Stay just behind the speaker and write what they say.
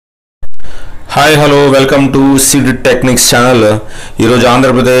Hi hello welcome to sidteknics channel. ఈరోజు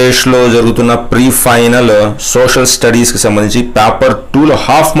ఆంధ్రప్రదేశ్లో జరుగుతున్న ప్రీ ఫైనల్ సోషల్ స్టడీస్కి సంబంధించి పేపర్ 2లో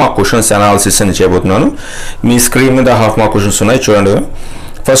హాఫ్ మార్క్ క్వశ్చన్స్ అనాలిసిస్ అని చేయబోతున్నాను. మీ స్క్రీన్ మీద హాఫ్ మార్క్ క్వశ్చన్స్ ఉన్నాయి, చూడండి.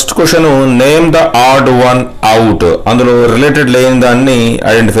 First question, name the odd one out. అందులో రిలేటెడ్ లేని దాన్ని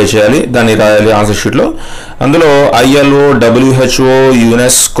ఐడెంటిఫై చేయాలి, దాన్ని రాయాలి ఆన్సర్ షీట్లో. అందులో ILO, WHO,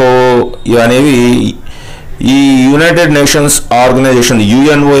 యునెస్కో అనేవి ఈ యునైటెడ్ నేషన్స్ ఆర్గనైజేషన్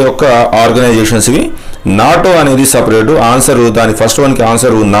UNO యొక్క ఆర్గనైజేషన్స్ ఇవి. నాటో అనేది సపరేటు. ఆన్సర్ దాని ఫస్ట్ వన్కి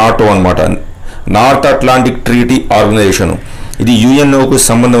ఆన్సర్ నాటో అనమాట. నార్త్ అట్లాంటిక్ ట్రీటీ ఆర్గనైజేషన్, ఇది UNOకు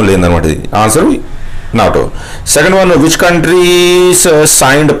సంబంధం లేదన్నమాట. ఇది answer NATO. Second one, which countries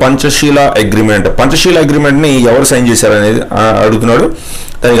signed Panchsheel agreement. Panchsheel అగ్రిమెంట్ని ఎవరు సైన్ చేశారనేది అడుగుతున్నాడు.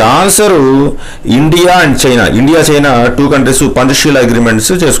 దానికి answer India and China. India China 2 countries Panchsheel agreements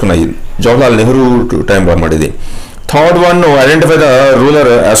చేసుకున్నాయి జవహర్లాల్ నెహ్రూ టైంలో అనమాట ఇది. Third one, identify the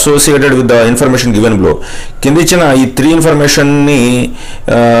ruler associated with the information given below. కింద ఇచ్చిన ఈ 3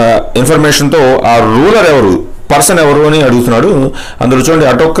 ఇన్ఫర్మేషన్తో ఆ రూలర్ ఎవరు, పర్సన్ ఎవరు అని అడుగుతున్నాడు. అందులో చూడండి,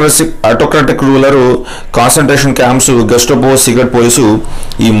 autocratic ruler, concentration camps, గెస్టోపో, secret police.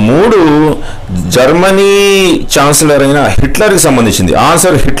 ఈ 3 జర్మనీ ఛాన్సలర్ అయిన హిట్లర్కి సంబంధించింది.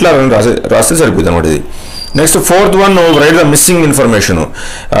 ఆన్సర్ హిట్లర్ అని రాస్తే సరిపోతుంది అనమాట ఇది. Next fourth one, right the missing information.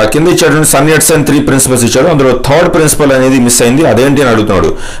 కింద ఇచ్చాడు సన్ ఎట్సన్ 3 ప్రిన్సిపల్స్ ఇచ్చాడు. అందులో థర్డ్ ప్రిన్సిపల్ అనేది మిస్ అయింది, అదేంటి అని అడుగుతున్నాడు.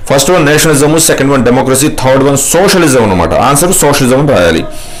 First one nationalism, second one democracy, third one socialism అనమాట. ఆన్సర్ సోషలిజం రాయాలి.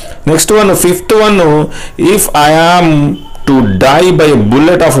 Next one, fifth one, if I am to die by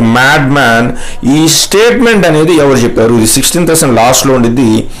bullet of mad man. ఈ స్టేట్మెంట్ అనేది ఎవరు చెప్పారు? ఇది 16th lesson లాస్ట్లో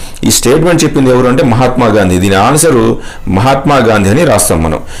ఉండిద్ది. ఈ స్టేట్మెంట్ చెప్పింది ఎవరు అంటే మహాత్మా గాంధీ. దీని ఆన్సరు మహాత్మా గాంధీ అని రాస్తాం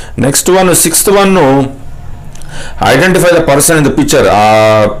మనం. Next one, sixth one, identify the person in the picture. ఆ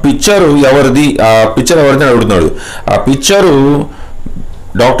పిక్చర్ ఎవరిది అని అడుగుతున్నాడు. ఆ picture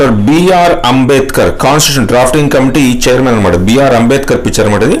doctor BR Ambedkar, constitution drafting committee chairman అనమాట. బిఆర్ అంబేద్కర్ పిక్చర్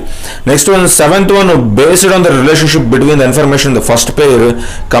అనమాట ఇది. Next one, seventh one, based on the relationship between the information the first pair,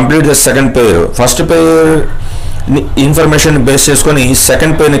 complete the second pair. First pair information base చేసుకొని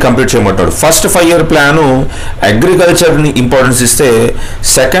second Perni complete చేయమంటాడు. First 5-year plan అగ్రికల్చర్ని importance ఇస్తే,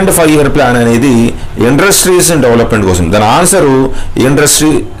 second 5-year plan అనేది industries development కోసం. దాని answer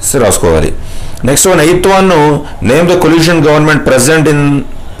industries రాసుకోవాలి. Next one, eighth one, name the collusion government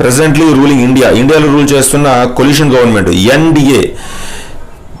presently ruling India. ఇండియాలో rule చేస్తున్న collusion government NDA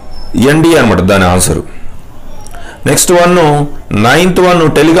అనమాట దాని answer. Next one, ninth one,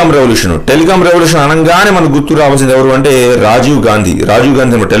 telecom revolution అనగానే మనకు గుర్తు రావాల్సింది ఎవరు అంటే రాజీవ్ గాంధీ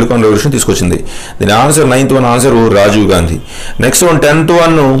అనమాట. టెలికామ్ రెవల్యూషన్ తీసుకొచ్చింది. దీని answer ninth one answer Rajiv Gandhi. Next one, 10th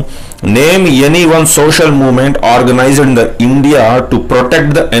one, name any one social movement organised in the India to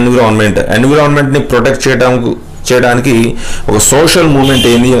protect the ఎన్విరాన్మెంట్ని protect చేయడానికి ఒక సోషల్ మూవ్మెంట్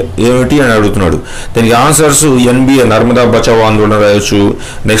ఏమిటి అని అడుగుతున్నాడు. దీనికి ఆన్సర్స్ NBA నర్మదా బచావో ఆందోళన రాయొచ్చు.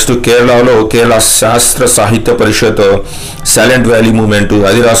 నెక్స్ట్ కేరళలో కేరళ శాస్త్ర సాహిత్య పరిషత్, సైలెంట్ వ్యాలీ మూవ్మెంట్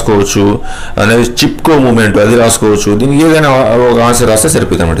అది రాసుకోవచ్చు. అనేది చిప్కో మూవ్మెంట్ అది రాసుకోవచ్చు. దీనికి ఏదైనా ఒక ఆన్సర్ రాస్తే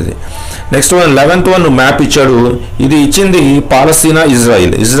సరిపోతుంది అన్నమాట ఇది. Next one, 11th one, map ఇచ్చాడు. ఇది ఇచ్చింది పాలస్తీనా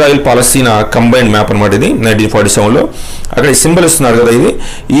ఇజ్రాయిల్ పాలస్తీనా కంబైన్డ్ మ్యాప్ అనమాట. ఇది 1947లో. అక్కడ ఈ సింబల్ ఇస్తున్నారు కదా, ఇది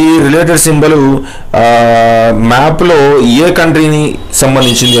ఈ రిలేటెడ్ సింబల్ మ్యాప్లో ఏ కంట్రీని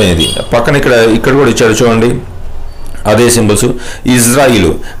సంబంధించింది అనేది పక్కన ఇక్కడ కూడా ఇచ్చాడు చూడండి, అదే సింబల్స్ ఇజ్రాయిల్.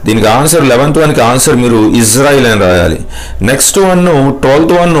 దీనికి ఆన్సర్ 11th వన్కి ఆన్సర్ మీరు ఇజ్రాయిల్ అని రాయాలి. Next one,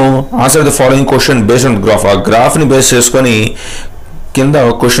 12th one, answer the following question based on graph. ఆ గ్రాఫ్ని బేస్ చేసుకొని కింద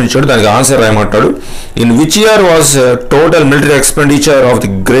క్వశ్చన్ ఇచ్చాడు, దానికి answer రాయమంటాడు. In which year was total military expenditure of the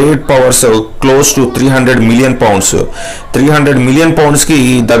great powers close to 300 million pounds. 300 million poundsకి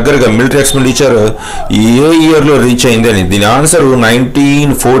దగ్గరగా military expenditure ఏ ఇయర్లో reach అయింది అని. దీని ఆన్సర్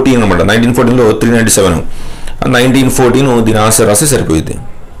 1914 అనమాట. 1914లో 397, 1914 దీని ఆన్సర్ రాస్తే సరిపోయింది.